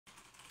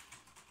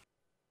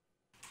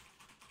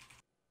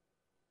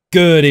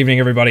Good evening,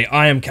 everybody.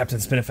 I am Captain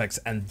Spinifex,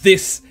 and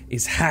this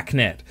is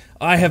Hacknet.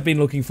 I have been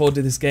looking forward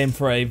to this game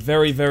for a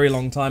very, very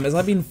long time, as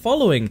I've been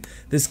following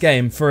this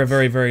game for a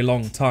very, very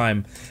long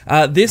time.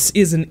 This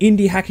is an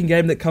indie hacking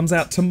game that comes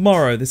out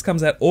tomorrow. This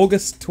comes out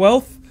August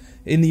 12th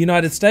in the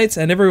United States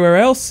and everywhere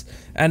else,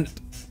 and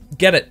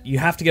get it. You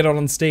have to get it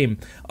on Steam.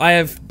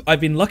 I've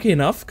been lucky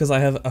enough, because I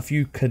have a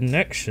few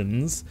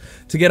connections,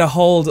 to get a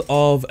hold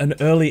of an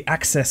early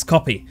access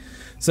copy.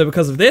 So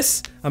because of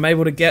this, I'm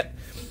able to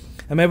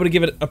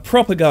give it a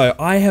proper go.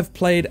 I have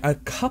played a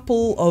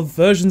couple of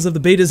versions of the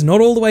betas,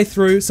 not all the way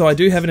through, so I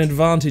do have an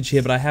advantage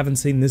here, but I haven't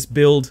seen this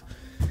build,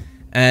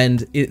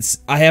 and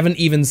I haven't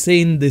even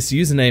seen this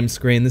username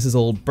screen. This is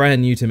all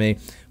brand new to me.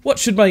 What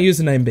should my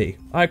username be?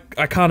 I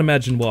can't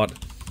imagine what.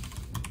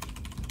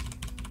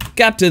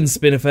 Captain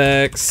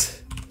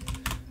Spinifex.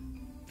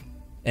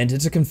 Enter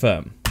to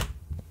confirm.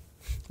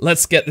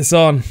 Let's get this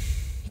on.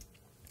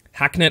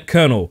 Hacknet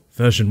kernel,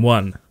 version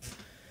 1.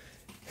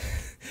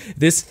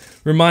 This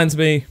reminds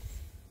me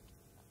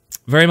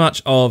very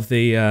much of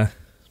the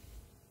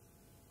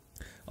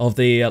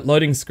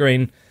loading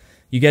screen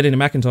you get in a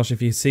Macintosh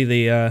if you see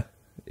the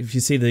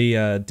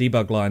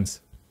debug lines.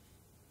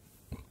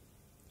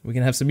 We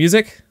can have some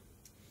music.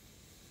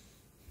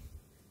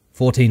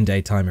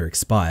 14-day timer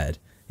expired.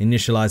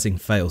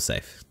 Initializing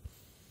failsafe.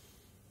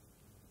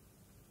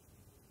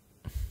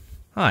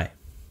 Hi.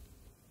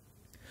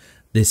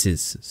 This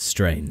is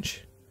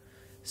strange.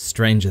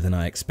 Stranger than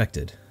I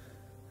expected.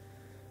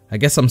 I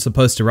guess I'm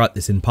supposed to write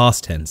this in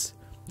past tense,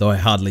 though I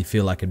hardly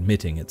feel like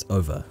admitting it's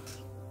over.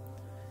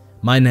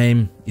 My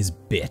name is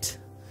Bit,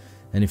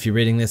 and if you're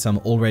reading this, I'm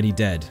already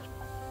dead.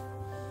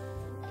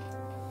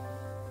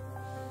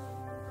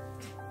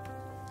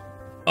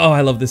 Oh,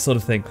 I love this sort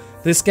of thing.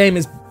 This game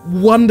is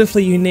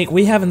wonderfully unique.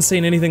 We haven't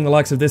seen anything the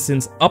likes of this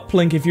since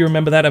Uplink, if you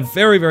remember that, a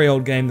very, very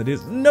old game that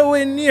is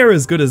nowhere near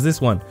as good as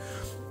this one.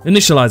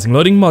 Initializing,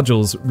 loading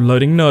modules,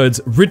 loading nodes,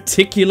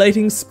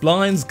 reticulating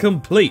splines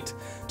complete.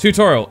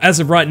 Tutorial. As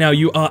of right now,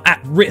 you are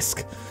at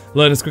risk.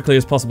 Learn as quickly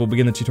as possible.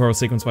 Begin the tutorial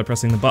sequence by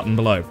pressing the button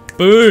below.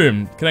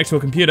 Boom! Connect to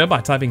a computer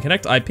by typing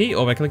connect IP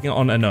or by clicking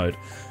on a node.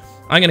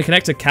 I'm going to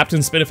connect to Captain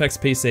Spinifex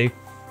PC.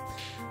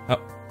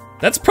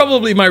 That's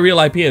probably my real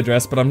IP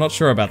address, but I'm not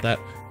sure about that.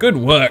 Good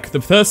work.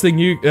 The first thing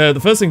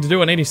to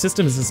do on any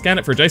system is to scan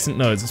it for adjacent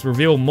nodes. This will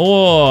reveal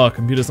more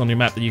computers on your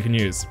map that you can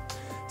use.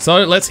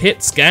 So let's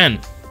hit scan.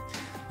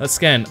 Let's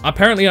scan.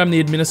 Apparently, I'm the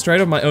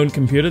administrator of my own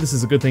computer. This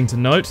is a good thing to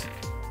note.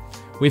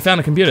 We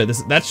found a computer.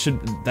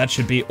 That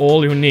should be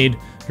all you need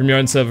from your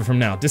own server from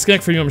now.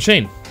 Disconnect from your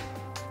machine.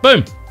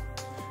 Boom.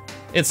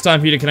 It's time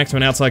for you to connect to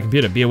an outside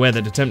computer. Be aware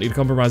that attempting to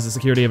compromise the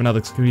security of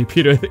another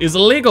computer is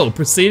illegal.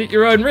 Proceed at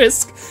your own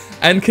risk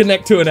and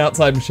connect to an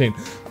outside machine.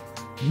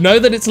 Know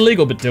that it's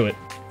illegal, but do it.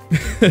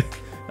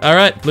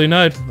 Alright, blue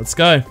node. Let's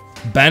go.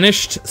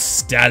 Banished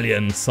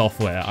Stallion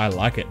software. I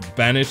like it.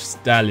 Banished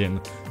Stallion.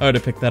 Oh,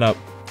 to pick that up.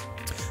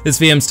 This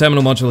VM's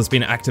terminal module has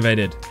been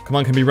activated.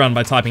 Command can be run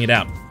by typing it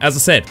out. As I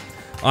said,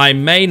 I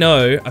may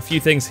know a few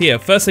things here.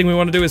 First thing we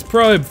want to do is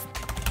probe.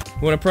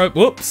 We want to probe.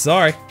 Whoops,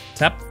 sorry.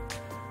 Tap.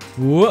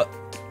 Whoop.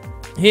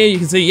 Here you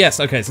can see,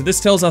 yes, okay, so this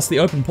tells us the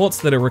open ports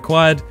that are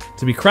required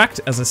to be cracked.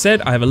 As I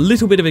said, I have a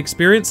little bit of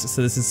experience,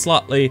 so this is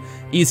slightly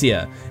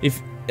easier.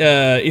 If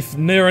it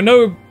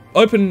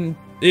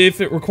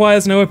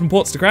requires no open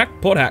ports to crack,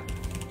 port hack.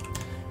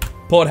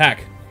 Port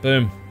hack.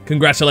 Boom.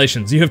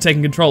 Congratulations, you have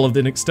taken control of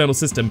the external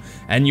system,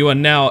 and you are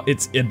now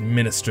its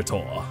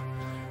administrator.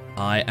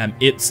 I am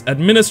its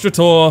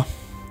administrator.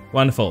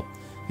 Wonderful.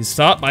 You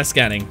start by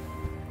scanning.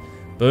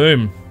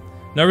 Boom.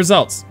 No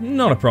results.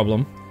 Not a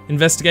problem.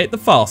 Investigate the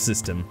file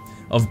system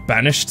of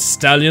Banished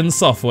Stallion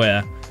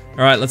software.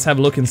 Alright, let's have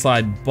a look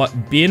inside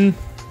bin.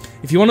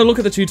 If you want to look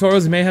at the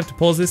tutorials, you may have to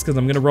pause this because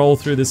I'm going to roll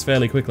through this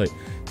fairly quickly.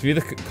 To view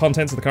the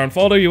contents of the current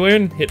folder you're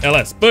in, hit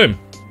LS. Boom.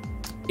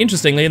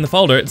 Interestingly, in the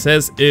folder it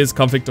says is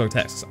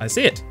config.txt. I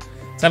see it.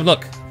 Let's have a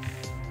look.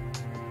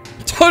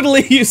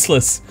 Totally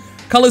useless.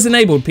 Colors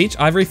enabled, peach,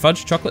 ivory,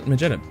 fudge, chocolate,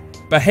 magenta.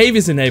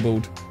 Behaviors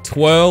enabled,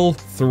 twirl,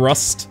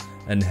 thrust,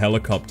 and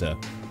helicopter.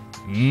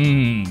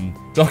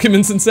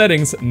 Documents and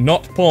settings,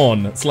 not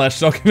porn,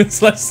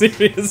 /documents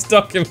 /serious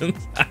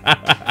documents.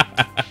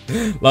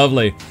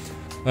 Lovely.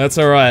 That's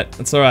alright,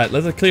 that's alright.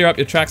 Let's clear up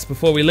your tracks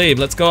before we leave.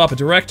 Let's go up a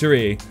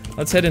directory.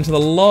 Let's head into the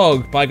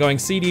log by going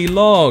cd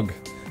log.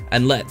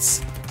 And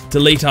let's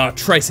delete our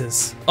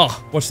traces.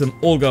 Oh, watch them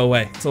all go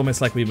away. It's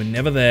almost like we were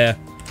never there.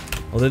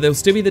 Although there'll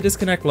still be the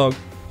disconnect log.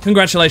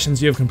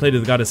 Congratulations, you have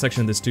completed the guided section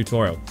of this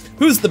tutorial.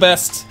 Who's the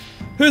best?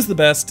 Who's the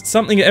best?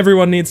 Something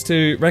everyone needs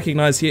to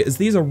recognize here is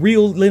these are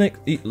real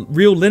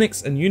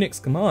Linux and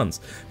Unix commands.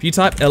 If you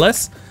type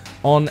ls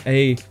on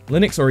a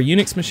Linux or a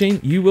Unix machine,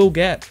 you will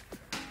get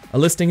a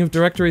listing of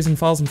directories and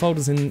files and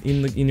folders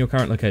in your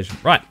current location.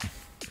 Right.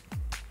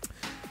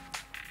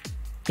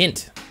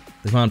 Hint.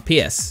 The command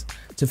ps.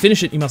 To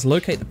finish it, you must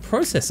locate the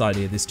process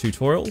ID of this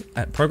tutorial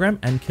program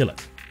and kill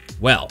it.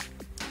 Well,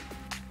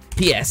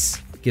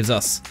 ps gives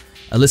us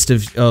a list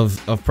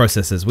of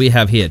processes. We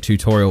have here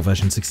tutorial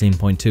version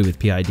 16.2 with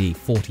PID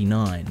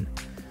 49.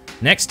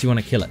 Next, you want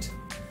to kill it.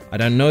 I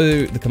don't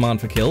know the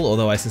command for kill,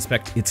 although I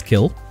suspect it's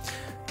kill.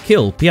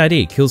 Kill,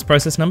 PID, kills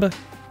process number.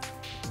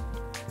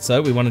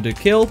 So we want to do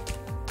kill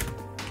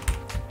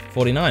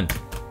 49.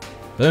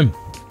 Boom.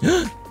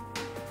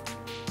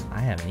 I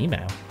have an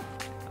email.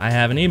 I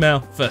have an email.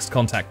 First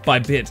contact by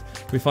Bit.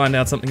 We find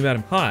out something about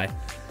him. Hi.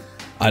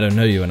 I don't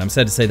know you, and I'm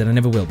sad to say that I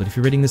never will, but if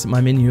you're reading this at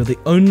my menu, you're the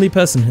only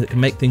person that can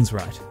make things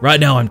right. Right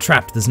now, I'm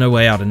trapped. There's no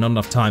way out and not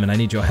enough time, and I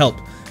need your help.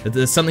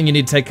 There's something you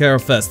need to take care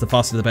of first. The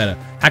faster, the better.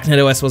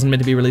 Hacknet OS wasn't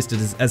meant to be released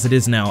as it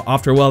is now.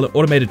 After a while, the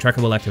automated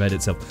tracker will activate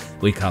itself.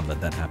 We can't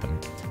let that happen.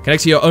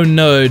 Connect to your own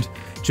node.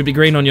 Should be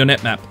green on your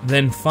netmap.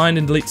 Then find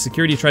and delete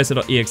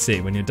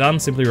securitytracer.exe. When you're done,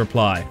 simply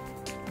reply.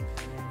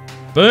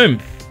 Boom.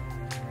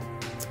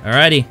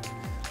 Alrighty.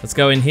 Let's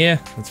go in here.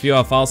 Let's view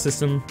our file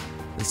system.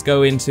 Let's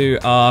go into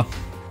our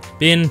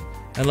bin,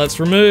 and let's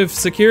remove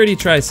security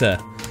tracer.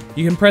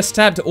 You can press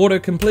tab to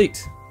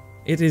auto-complete.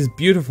 It is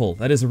beautiful.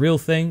 That is a real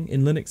thing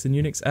in Linux and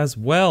Unix as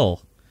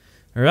well.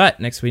 Alright,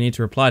 next we need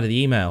to reply to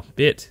the email.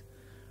 Bit.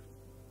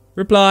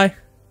 Reply.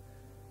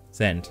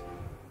 Send.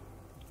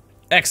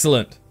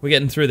 Excellent. We're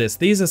getting through this.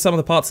 These are some of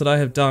the parts that I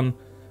have done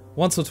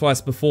once or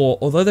twice before,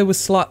 although they were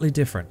slightly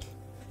different.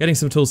 Getting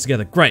some tools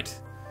together. Great.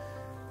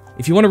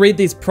 If you want to read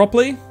these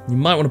properly, you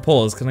might want to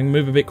pause, because I can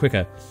move a bit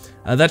quicker.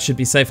 That should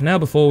be safe now.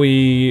 Before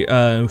we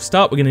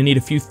start, we're going to need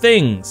a few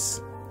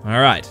things. All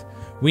right,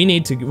 we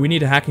need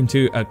to hack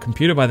into a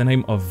computer by the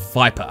name of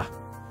Viper.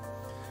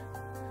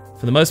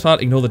 For the most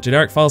part, ignore the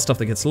generic file stuff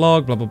that gets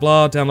logged. Blah blah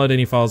blah. Download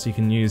any files you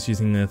can use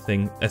using the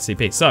thing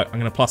SCP. So I'm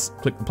going to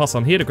click the plus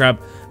on here to grab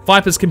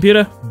Viper's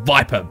computer,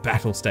 Viper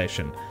Battle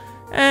Station,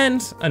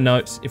 and a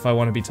note if I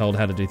want to be told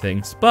how to do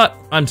things. But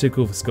I'm too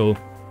cool for school.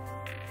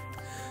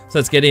 So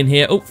let's get in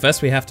here. Oh,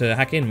 first we have to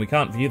hack in. We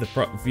can't view the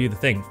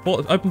thing.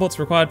 Open ports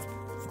required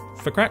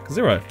for crack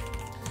 0.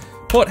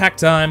 Port hack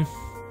time.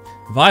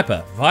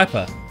 Viper.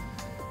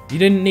 You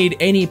didn't need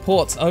any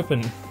ports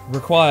open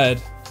required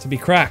to be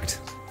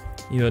cracked.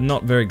 You're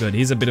not very good.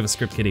 He's a bit of a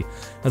script kiddie.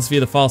 Let's view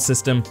the file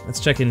system. Let's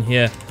check in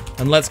here,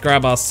 and let's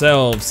grab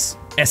ourselves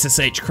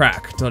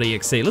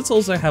sshcrack.exe. Let's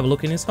also have a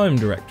look in his home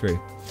directory.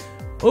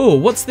 Oh,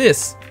 what's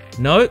this?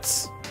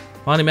 Notes.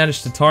 Finally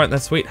managed to torrent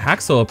that sweet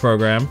Hacksaw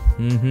program.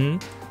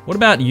 What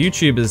about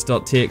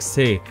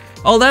YouTubers.txt?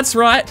 Oh, that's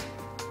right!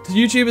 To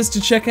YouTubers to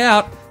check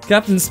out,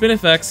 Captain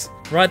Spinifex,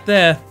 right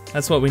there.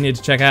 That's what we need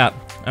to check out.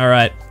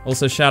 Alright,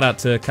 also shout out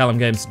to Callum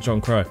Games and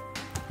John Crow.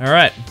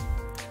 Alright.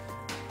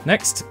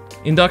 Next,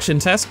 induction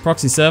test,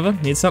 proxy server.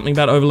 Need something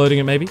about overloading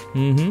it maybe?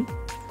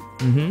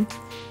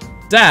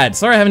 Dad,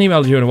 sorry I haven't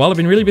emailed you in a while. I've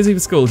been really busy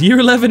with school. Year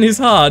 11 is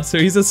hard, so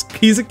he's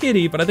a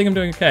kiddie, but I think I'm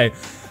doing okay.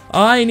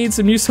 I need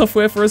some new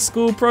software for a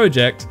school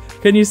project.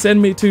 Can you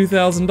send me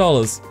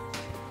 $2,000?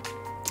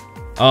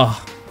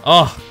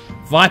 Oh,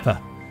 Viper,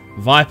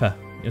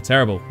 you're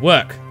terrible.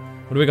 Work.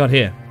 What do we got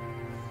here?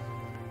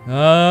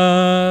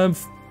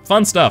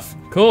 Fun stuff.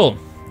 Cool.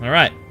 All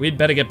right, we'd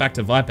better get back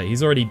to Viper.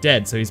 He's already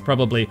dead, so he's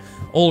probably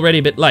already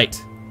a bit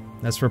late.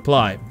 Let's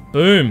reply.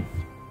 Boom.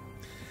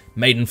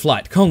 Maiden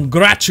flight.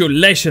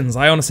 Congratulations!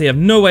 I honestly have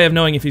no way of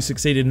knowing if you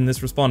succeeded in this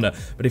responder,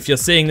 but if you're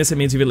seeing this, it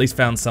means you've at least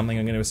found something.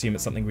 I'm going to assume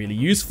it's something really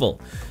useful.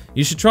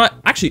 You should try...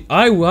 Actually,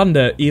 I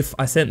wonder if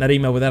I sent that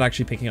email without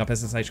actually picking up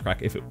SSH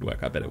crack, if it would work.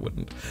 I bet it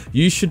wouldn't.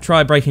 You should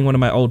try breaking one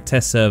of my old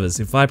test servers.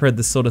 If Viper had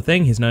this sort of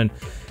thing, he's known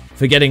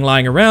for getting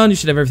lying around. You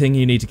should have everything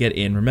you need to get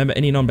in. Remember,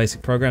 any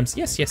non-basic programs?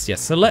 Yes.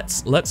 So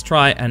let's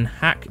try and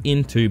hack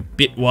into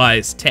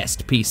Bitwise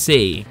Test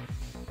PC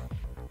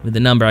with the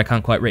number I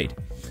can't quite read.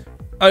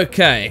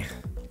 Okay,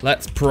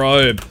 let's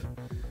probe.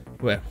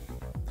 We're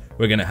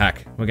gonna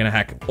hack. We're gonna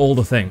hack all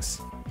the things.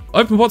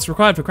 Open ports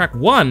required for crack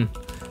 1.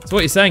 So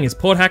what you're saying is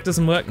port hack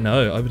doesn't work?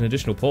 No, open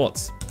additional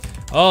ports.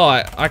 Oh,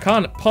 I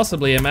can't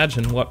possibly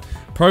imagine what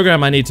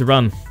program I need to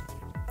run.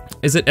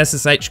 Is it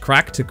SSH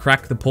crack to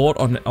crack the port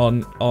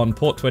on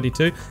port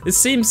 22? This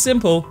seems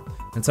simple.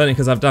 It's only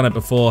because I've done it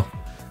before.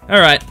 All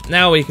right,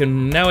 now we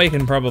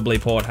can probably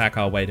port hack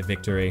our way to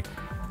victory.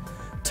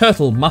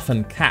 Turtle,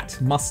 muffin, cat,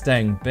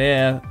 mustang,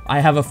 bear. I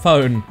have a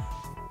phone.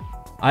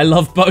 I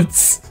love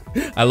boats.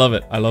 I love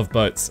it. I love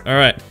boats. All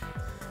right.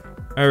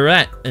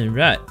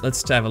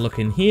 Let's have a look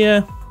in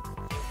here.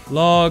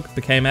 Log,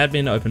 became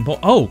admin, open port.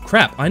 Oh,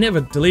 crap. I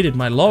never deleted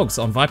my logs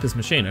on Viper's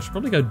machine. I should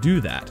probably go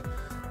do that.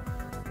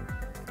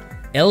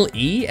 LE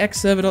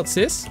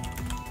xserver.sys.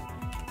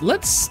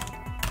 Let's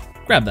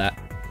grab that.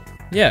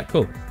 Yeah,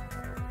 cool.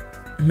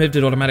 Moved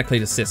it automatically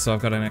to sys, so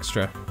I've got an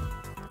extra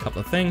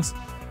couple of things.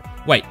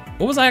 Wait,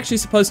 what was I actually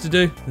supposed to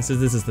do? This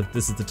is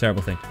the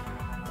terrible thing.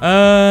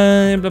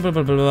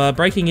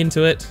 Breaking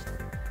into it.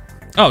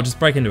 Oh, just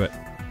break into it.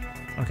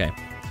 Okay.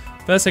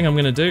 First thing I'm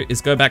gonna do is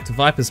go back to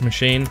Viper's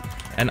machine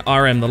and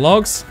RM the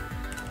logs.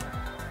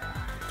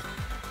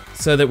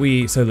 So that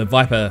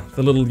Viper,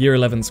 the little year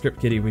 11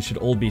 script kiddie we should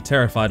all be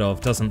terrified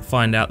of, doesn't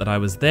find out that I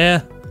was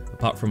there,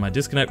 apart from my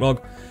disconnect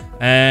log.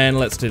 And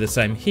let's do the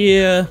same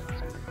here.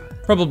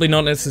 Probably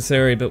not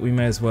necessary, but we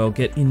may as well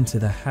get into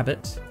the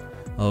habit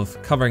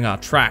of covering our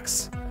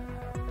tracks.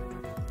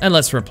 And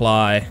let's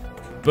reply.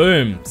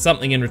 Boom,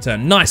 something in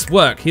return. Nice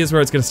work. Here's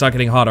where it's going to start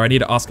getting harder. I need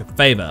to ask a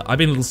favor. I've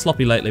been a little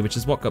sloppy lately, which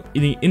is what got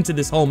into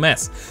this whole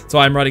mess. So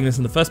I'm writing this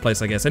in the first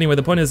place, I guess. Anyway,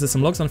 the point is there's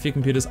some logs on a few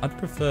computers I'd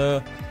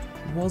prefer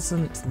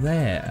wasn't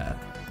there.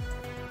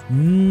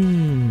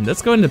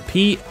 Let's go into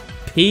P.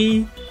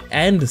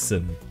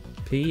 Anderson.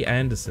 P.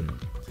 Anderson.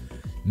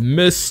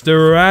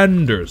 Mr.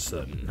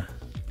 Anderson,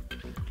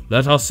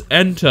 let us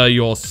enter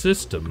your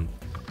system.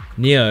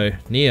 Neo,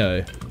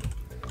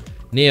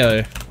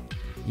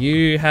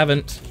 you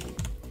haven't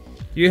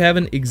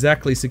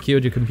exactly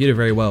secured your computer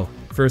very well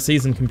for a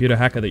seasoned computer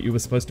hacker that you were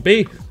supposed to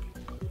be.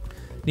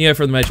 Neo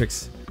from the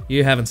Matrix,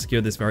 you haven't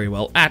secured this very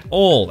well at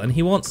all, and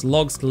he wants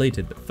logs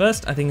deleted. But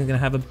first, I think I'm gonna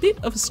have a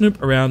bit of a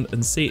snoop around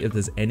and see if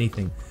there's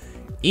anything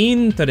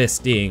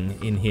interesting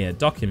in here.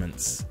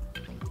 Documents.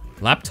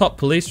 Laptop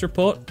police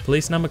report,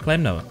 police number,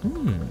 claim number.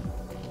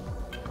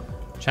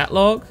 Chat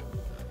log.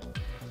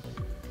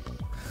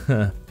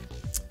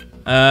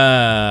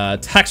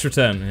 Tax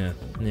return.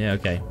 Yeah,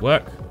 okay.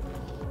 Work.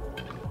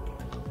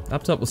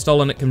 Laptop was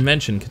stolen at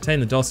convention. Contain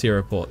the dossier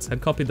reports.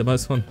 Had copied the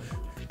most one.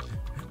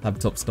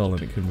 Laptop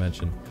stolen at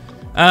convention.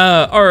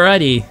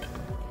 Alrighty.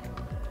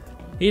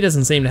 He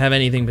doesn't seem to have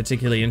anything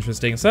particularly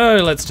interesting, so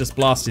let's just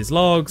blast his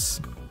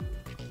logs.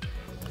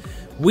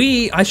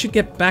 I should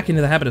get back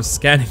into the habit of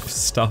scanning for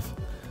stuff.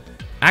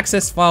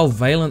 Access file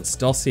valence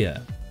dossier.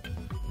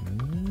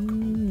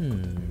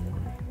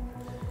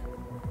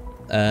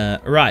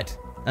 Right.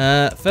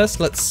 First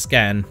let's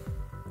scan.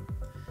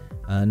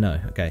 No,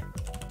 okay.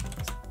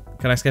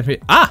 Can I scan for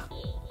you? Ah!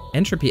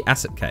 Entropy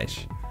asset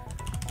cache.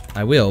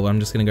 I will, but I'm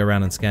just gonna go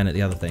around and scan at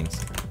the other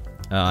things.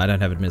 Oh, I don't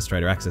have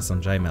administrator access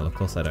on Gmail, of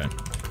course I don't.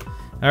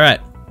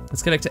 Alright,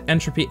 let's connect to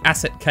entropy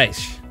asset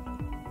cache.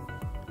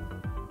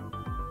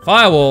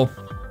 Firewall.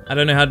 I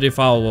don't know how to do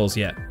firewalls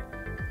yet,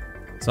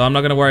 so I'm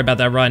not gonna worry about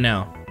that right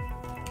now.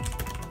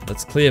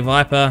 Let's clear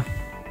Viper.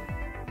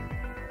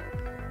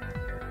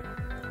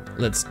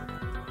 Let's...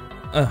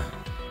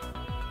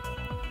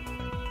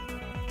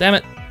 Damn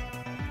it.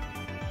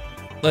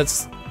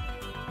 Let's...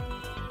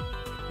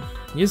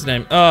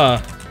 Username.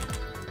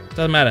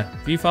 Doesn't matter.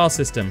 View file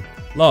system.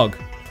 Log.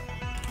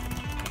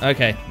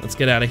 Okay, let's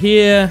get out of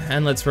here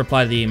and let's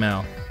reply to the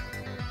email.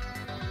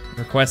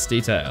 Request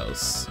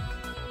details.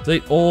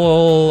 Delete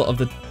all of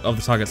the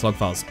target's log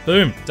files.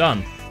 Boom,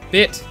 done.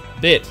 Bit.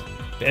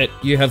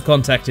 You have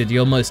contacted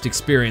your most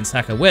experienced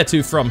hacker. Where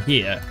to from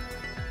here?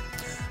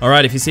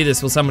 Alright, if you see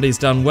this, well, somebody's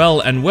done well,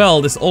 and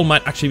well, this all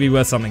might actually be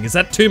worth something. Is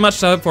that too much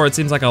to hope for? It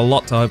seems like a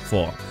lot to hope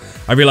for.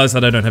 I realize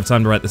that I don't have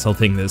time to write this whole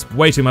thing. There's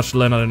way too much to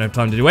learn. I don't have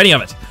time to do any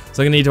of it.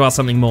 So I'm gonna need to ask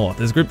something more.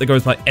 There's a group that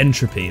goes by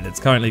Entropy that's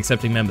currently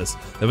accepting members.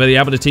 They'll be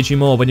able to teach you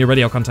more. When you're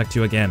ready, I'll contact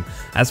you again.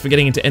 As for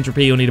getting into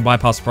Entropy, you'll need to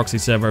bypass the proxy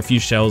server, a few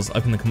shells,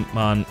 open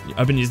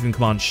using the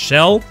command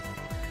shell.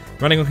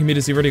 Running on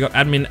computers you've already got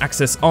admin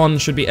access on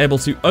should be able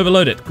to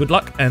overload it. Good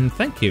luck and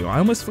thank you. I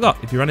almost forgot.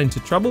 If you run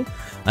into trouble,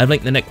 I've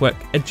linked the Network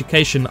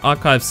Education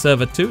Archive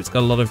server too. It's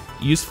got a lot of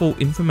useful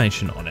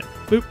information on it.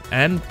 Boop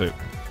and boop.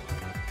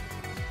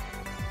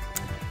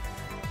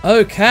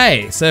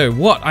 Okay, so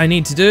what I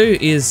need to do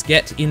is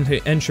get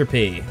into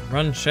Entropy,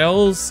 run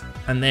shells,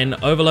 and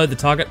then overload the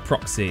target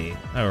proxy.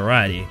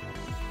 Alrighty.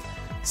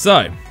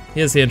 So,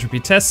 here's the Entropy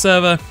test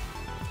server.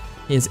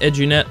 Here's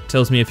EduNet,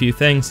 tells me a few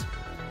things.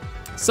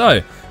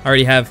 So, I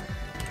already have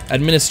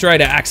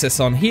administrator access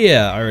on here.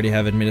 I already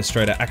have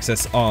administrator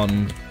access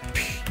on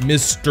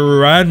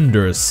Mr.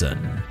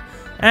 Anderson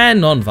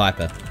and on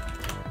Viper.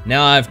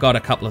 Now I've got a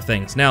couple of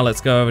things. Now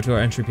let's go over to our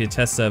Entropy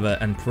test server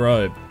and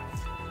probe.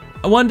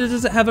 I wonder,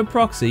 does it have a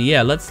proxy?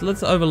 Yeah, let's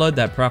overload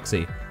that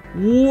proxy.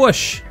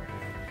 Whoosh!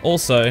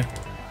 Also,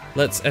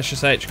 let's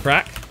SSH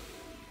crack,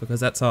 because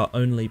that's our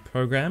only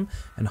program,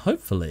 and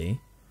hopefully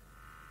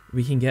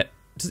we can get...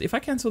 if I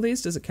cancel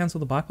these, does it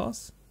cancel the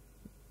bypass?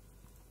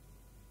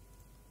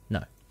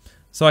 No.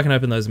 So I can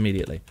open those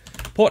immediately.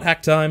 Port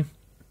hack time.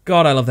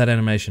 God, I love that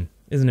animation.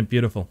 Isn't it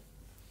beautiful?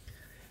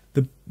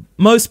 The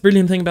most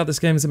brilliant thing about this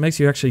game is it makes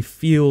you actually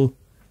feel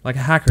like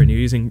a hacker, and you're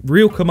using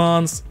real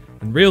commands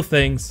and real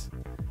things.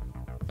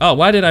 Oh,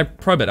 why did I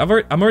probe it?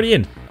 I'm already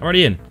in.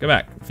 Go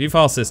back. View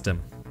file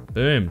system.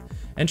 Boom.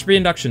 Entropy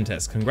induction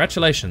test.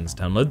 Congratulations.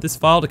 Download this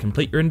file to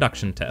complete your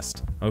induction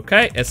test.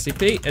 Okay,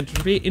 SCP,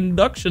 entropy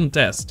induction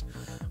test.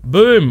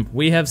 Boom.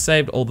 We have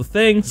saved all the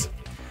things.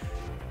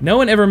 No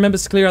one ever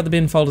remembers to clear out the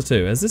bin folder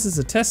too. As this is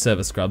a test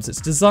server, Scrubs,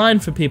 it's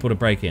designed for people to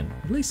break in.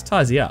 At least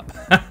ties you up.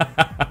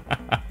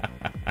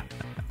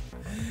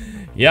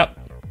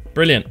 Yep.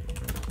 Brilliant.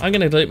 I'm going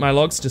to delete my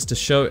logs just to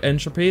show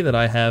Entropy that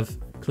I have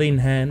clean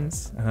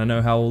hands, and I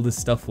know how all this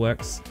stuff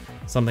works.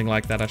 Something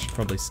like that I should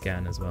probably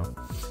scan as well.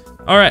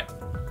 Alright.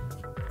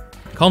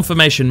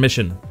 Confirmation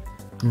mission.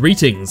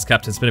 Greetings,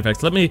 Captain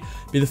Spinifex. Let me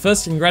be the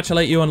first to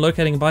congratulate you on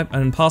locating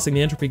and passing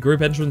the Entropy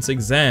Group entrance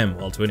exam.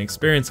 While to an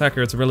experienced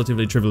hacker, it's a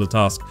relatively trivial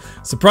task.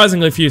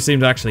 Surprisingly few seem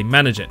to actually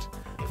manage it.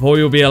 Before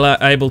you'll be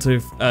able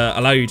to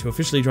allow you to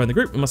officially join the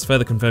group, we must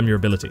further confirm your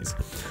abilities.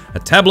 A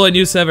tabloid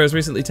news server has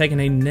recently taken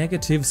a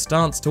negative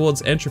stance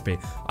towards entropy.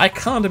 I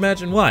can't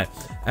imagine why.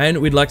 And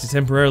we'd like to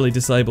temporarily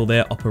disable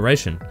their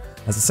operation.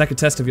 As a second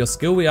test of your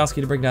skill, we ask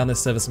you to bring down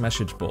this service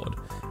message board.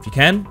 If you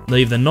can,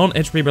 leave the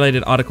non-entropy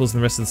related articles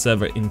and the rest of the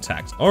server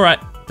intact. Alright,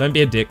 don't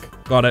be a dick.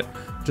 Got it.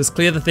 Just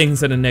clear the things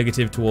that are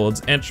negative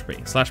towards entropy.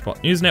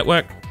 /bot news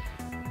network.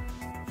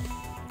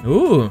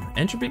 Ooh,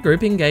 entropy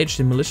group engaged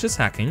in malicious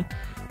hacking.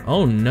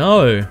 Oh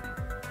no.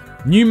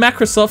 New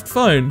Microsoft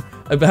phone.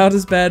 About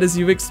as bad as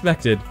you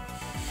expected.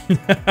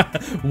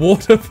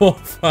 Waterfall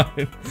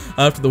phone.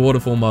 After the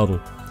waterfall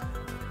model.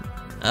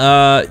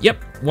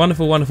 Yep.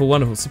 Wonderful, wonderful,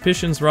 wonderful.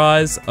 Suspicions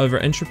rise over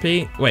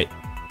entropy. Wait.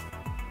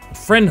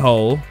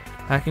 Friendhole.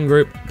 Hacking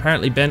group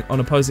apparently bent on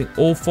opposing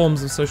all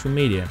forms of social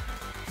media.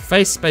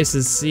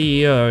 FaceSpace's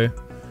CEO.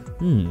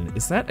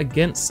 Is that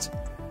against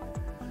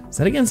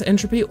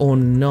entropy or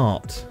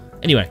not?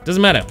 Anyway,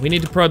 doesn't matter. We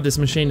need to probe this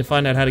machine to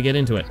find out how to get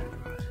into it.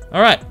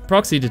 Alright,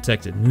 proxy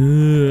detected.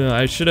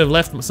 I should have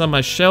left some of my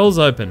shells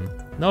open.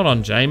 Not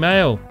on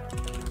Gmail.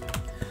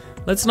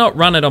 Let's not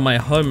run it on my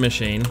home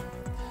machine,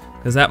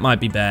 because that might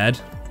be bad.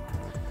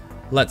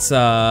 Let's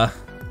probe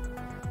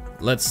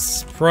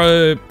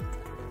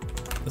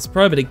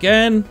it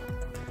again.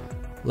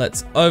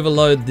 Let's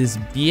overload this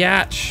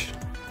biatch.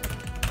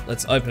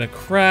 Let's open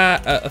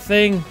a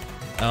thing.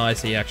 Oh, I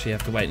see, you actually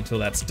have to wait until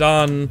that's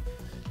done.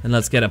 And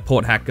let's get a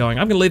port hack going.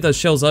 I'm gonna leave those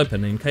shells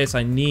open in case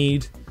I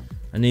need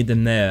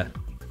them there.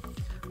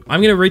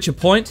 I'm gonna reach a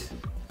point,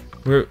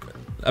 we're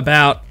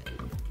about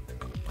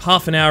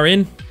half an hour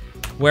in,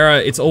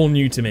 where it's all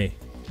new to me.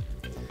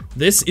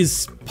 This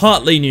is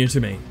partly new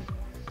to me,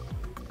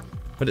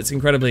 but it's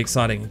incredibly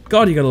exciting.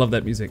 God, you gotta love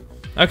that music.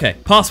 Okay,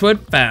 password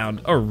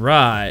found.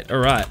 Alright,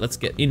 let's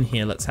get in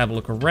here. Let's have a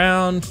look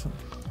around.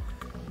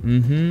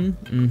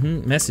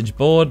 Message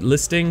board,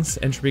 listings,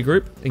 entropy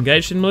group,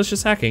 engaged in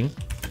malicious hacking.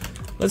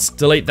 Let's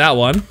delete that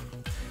one.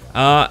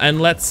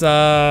 And let's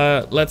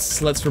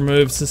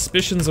remove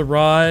suspicions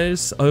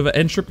arise over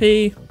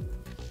entropy.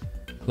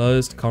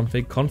 Closed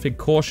config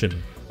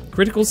caution.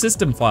 Critical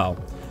system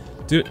file.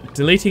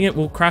 Deleting it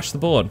will crash the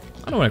board.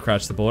 I don't want to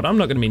crash the board. I'm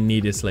not going to be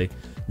needlessly.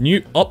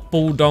 New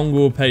opball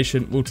dongle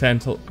patent will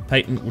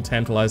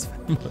tantalize.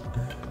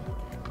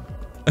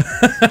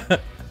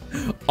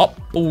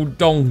 Opball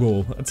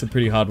dongle. That's a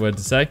pretty hard word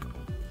to say.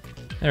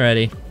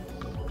 Alrighty.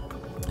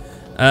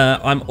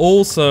 I'm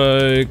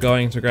also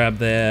going to grab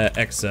their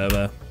X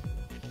server.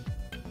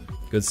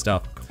 Good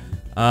stuff.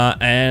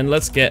 And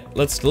let's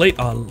delete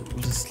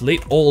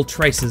all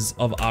traces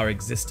of our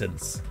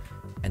existence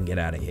and get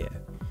out of here.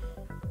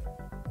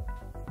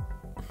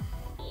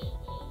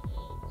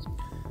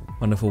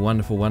 Wonderful,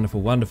 wonderful,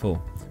 wonderful,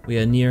 wonderful. We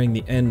are nearing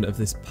the end of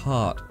this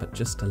part, but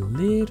just a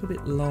little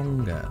bit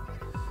longer.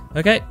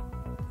 Okay.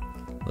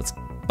 Let's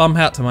bump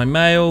out to my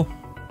mail.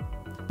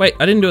 Wait,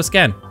 I didn't do a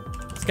scan.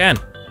 Scan.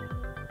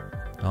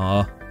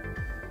 Aw.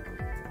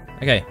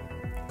 Okay.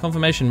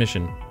 Confirmation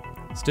mission.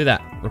 Let's do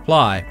that.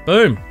 Reply.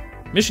 Boom.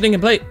 Mission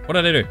incomplete. What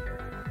did I do?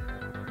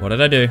 What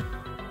did I do?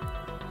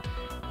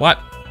 What?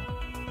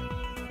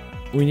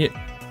 We need...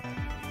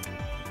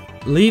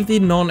 Leave the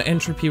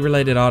non-entropy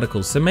related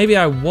articles. So maybe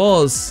I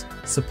was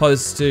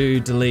supposed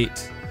to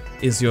delete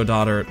is your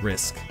data at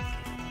risk.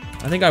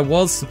 I think I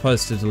was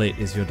supposed to delete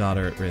is your data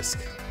at risk.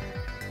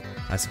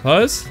 I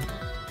suppose.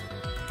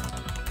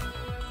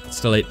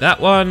 Let's delete that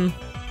one.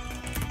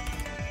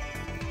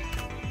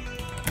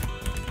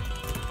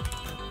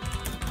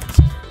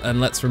 And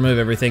let's remove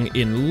everything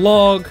in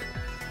log.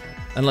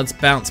 And let's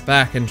bounce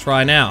back and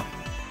try now.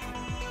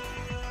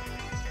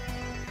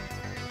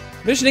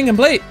 Mission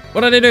incomplete!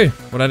 What did I do?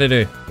 What did I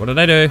do? What did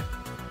I do?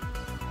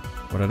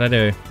 What did I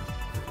do?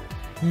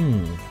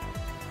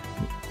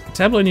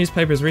 Tabloid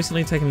newspaper has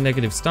recently taken a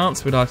negative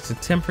stance. We'd like to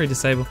temporarily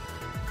disable.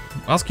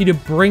 Ask you to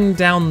bring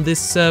down this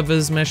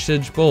server's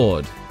message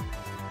board.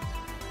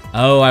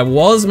 Oh, I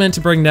was meant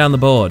to bring down the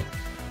board.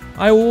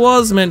 I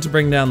was meant to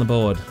bring down the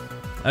board.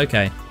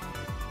 Okay.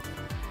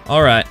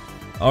 Alright.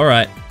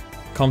 Alright.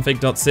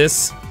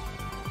 Config.sys.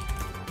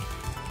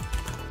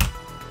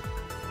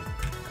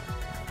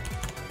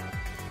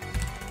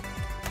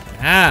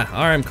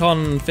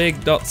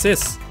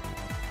 rmconfig.sys.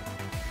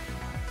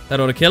 That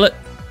ought to kill it.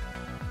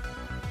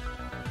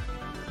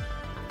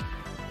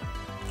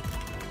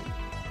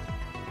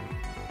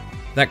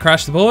 That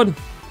crashed the board?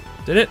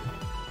 Did it?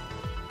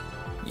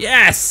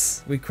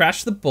 Yes! We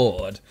crashed the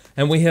board.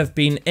 And we have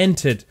been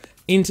entered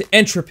into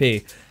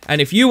entropy.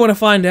 And if you want to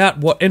find out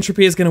what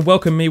entropy is going to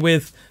welcome me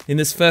with in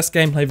this first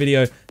gameplay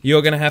video,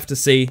 you're going to have to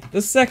see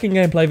the second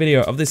gameplay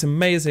video of this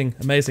amazing,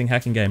 amazing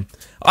hacking game.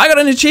 I got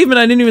an achievement,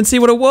 I didn't even see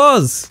what it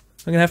was.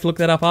 I'm going to have to look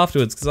that up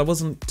afterwards because I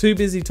wasn't too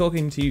busy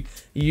talking to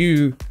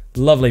you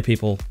lovely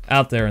people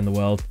out there in the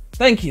world.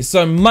 Thank you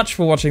so much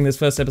for watching this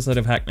first episode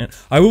of Hacknet.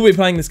 I will be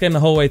playing this game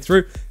the whole way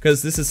through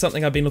because this is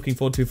something I've been looking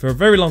forward to for a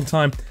very long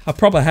time. A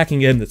proper hacking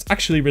game that's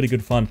actually really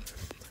good fun.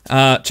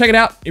 Check it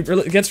out.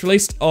 It gets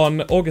released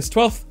on August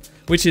 12th,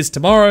 which is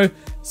tomorrow.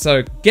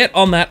 So get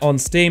on that on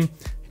Steam.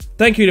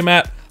 Thank you to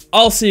Matt.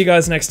 I'll see you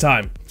guys next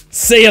time.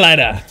 See you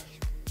later.